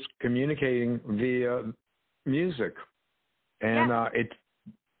who's just communicating via music. And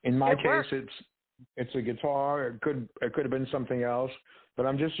in my case, it's a guitar. It could have been something else, but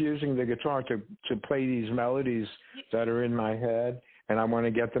I'm just using the guitar to play these melodies that are in my head, and I want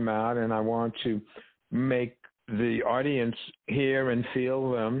to get them out, and I want to make the audience hear and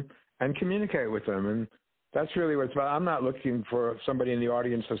feel them and communicate with them. And that's really what it's about. I'm not looking for somebody in the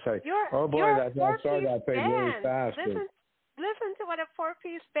audience to say, "Oh boy, that song got played really fast." Listen to what a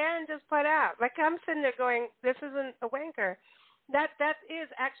 4-piece band just put out. Like, I'm sitting there going, "This isn't a wanker." That is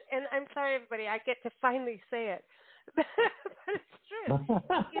actually, and I'm sorry, everybody, I get to finally say it, but it's true.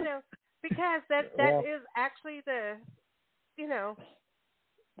 Because that is actually the,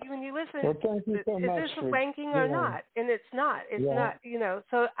 when you listen, well, thank you so much is this wanking or not? And it's not. It's not.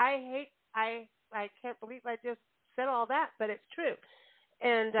 So I can't believe I just said all that, but it's true,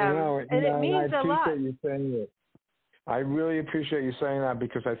 and it means a lot. I appreciate you saying it. I really appreciate you saying that,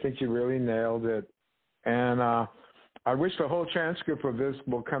 because I think you really nailed it, and I wish the whole transcript of this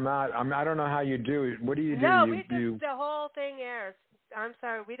will come out. I don't know how you do it. What do you do? No, the whole thing airs. I'm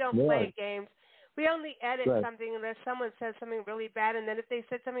sorry, we don't play games. We only edit something unless someone says something really bad, and then if they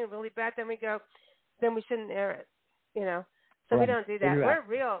said something really bad, then we shouldn't air it. So we don't do that. Exactly. We're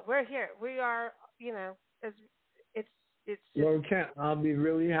real. We're here. We are. It's just. Well, Ken, I'll be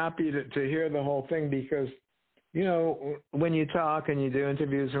really happy to hear the whole thing, because when you talk and you do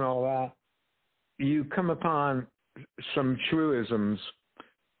interviews and all that, you come upon some truisms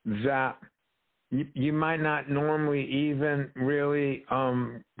that you might not normally even really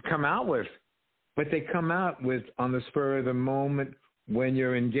come out with, but they come out with on the spur of the moment when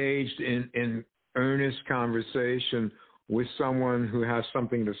you're engaged in earnest conversation with someone who has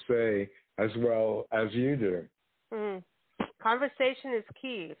something to say as well as you do. Conversation is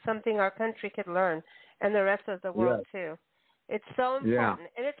key. It's something our country could learn, and the rest of the world too. It's so important,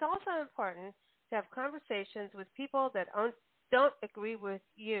 and it's also important to have conversations with people that don't agree with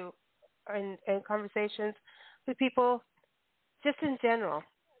you, and conversations with people just in general.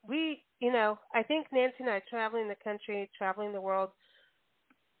 I think Nancy and I, traveling the country, traveling the world,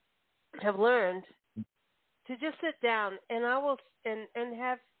 have learned to just sit down and and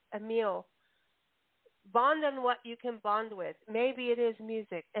have a meal Bond on what you can bond with. Maybe it is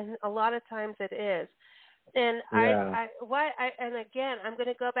music, and a lot of times it is. And and again, I'm going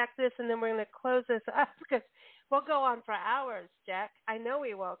to go back to this, and then we're going to close this up because we'll go on for hours, Jack. I know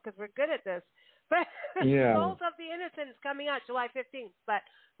we will because we're good at this. But Souls of the Innocents coming out July 15th. But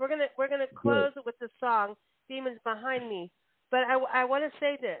we're gonna close with the song "Demons Behind Me." But I want to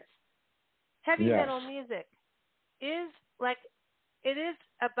say this: heavy metal music is like it is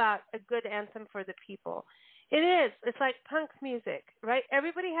about a good anthem for the people. It is. It's like punk music, right?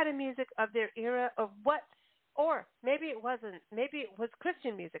 Everybody had a music of their era of what. Or maybe it wasn't. Maybe it was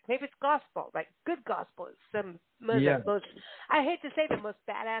Christian music. Maybe it's gospel. Like good gospel is some most. I hate to say the most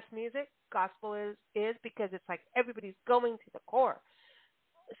badass music. Gospel is because it's like everybody's going to the core.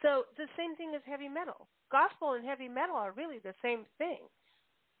 So the same thing as heavy metal. Gospel and heavy metal are really the same thing.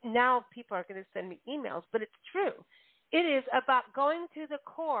 Now people are going to send me emails, but it's true. It is about going to the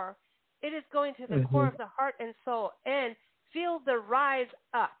core. It is going to the core of the heart and soul and feel the rise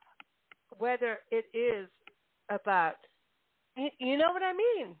up, whether it is about, you know what I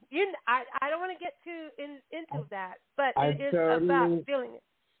mean? I don't want to get too into that, but it is about feeling it.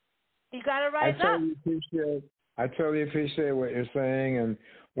 You got to rise up. I totally appreciate what you're saying, and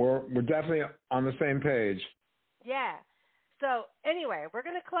we're definitely on the same page. Yeah. So anyway, we're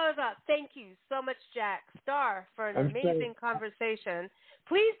going to close out. Thank you so much, Jack Starr, for an amazing conversation.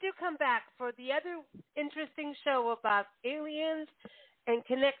 Please do come back for the other interesting show about aliens and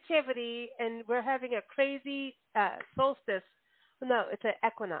connectivity, and we're having a crazy solstice. No, it's an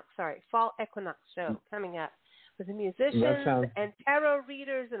equinox. Sorry, fall equinox show coming up with the musicians and tarot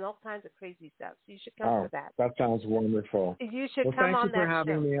readers and all kinds of crazy stuff. So you should come to that. That sounds wonderful. You should come on that show. Thank you for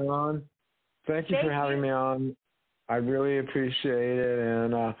having me on. Thank you for having me on. I really appreciate it,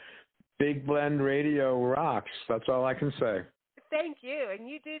 and Big Blend Radio rocks. That's all I can say. Thank you, and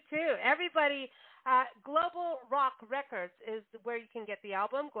you do too. Everybody. Global Rock Records is where you can get the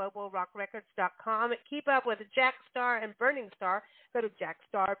album, globalrockrecords.com. Keep up with Jack Starr and Burning Star. Go to Jack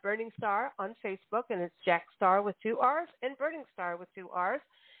Starr, Burning Star on Facebook, and it's Jack Starr with 2 R's and Burning Star with 2 R's.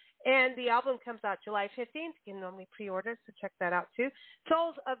 And the album comes out July 15th. You can normally pre-order, so check that out too.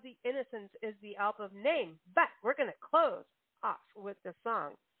 Souls of the Innocents is the album name, but we're going to close off with the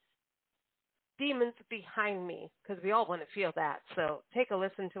song Demons Behind Me, because we all want to feel that. So take a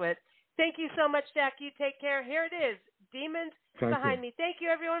listen to it. Thank you so much, Jack. You take care. Here it is, Demons Behind Me. Thank you,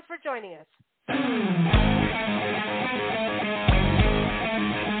 everyone, for joining us.